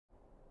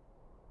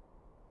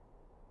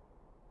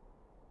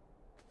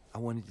I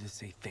wanted to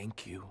say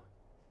thank you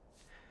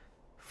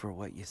for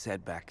what you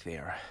said back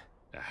there.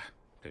 Ah,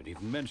 don't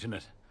even mention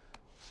it.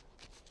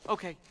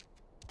 Okay.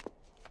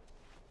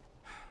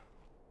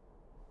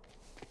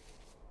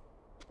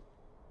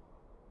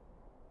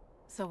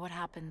 So what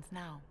happens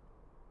now?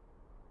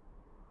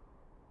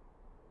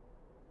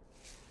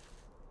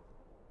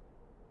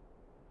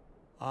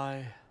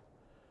 I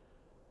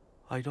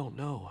don't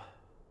know.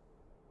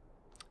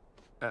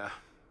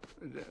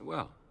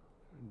 Well,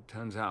 it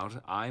turns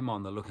out I'm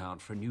on the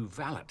lookout for a new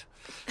valet.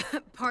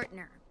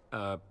 Partner.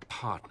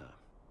 Partner.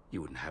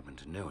 You wouldn't happen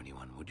to know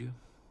anyone, would you?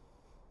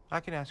 I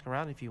can ask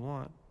around if you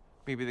want.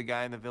 Maybe the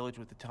guy in the village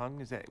with the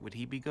tongue, would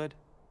he be good?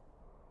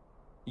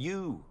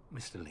 You,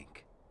 Mr.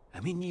 Link. I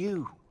mean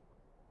you.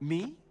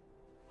 Me?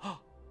 Oh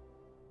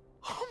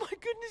my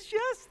goodness,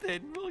 yes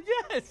then. Well,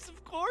 yes,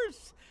 of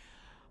course.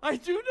 I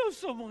do know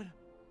someone.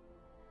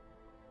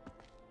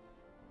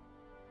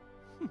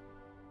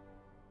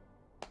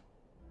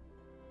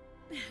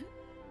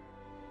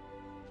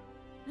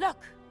 Look!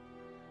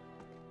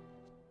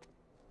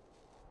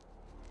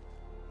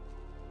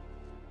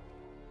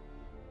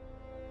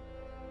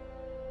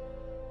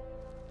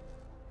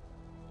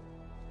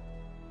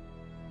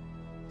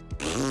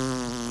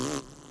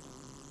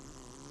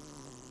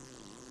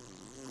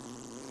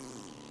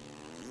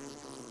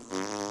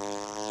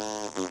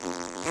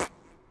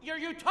 Your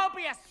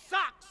Utopia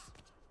sucks!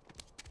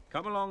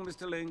 Come along,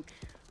 Mr. Link.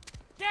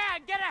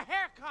 Dad, get a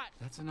haircut!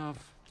 That's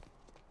enough.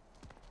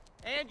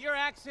 And your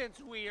accent's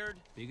weird.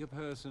 Bigger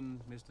person,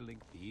 Mr.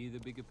 Link. Be the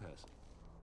bigger person.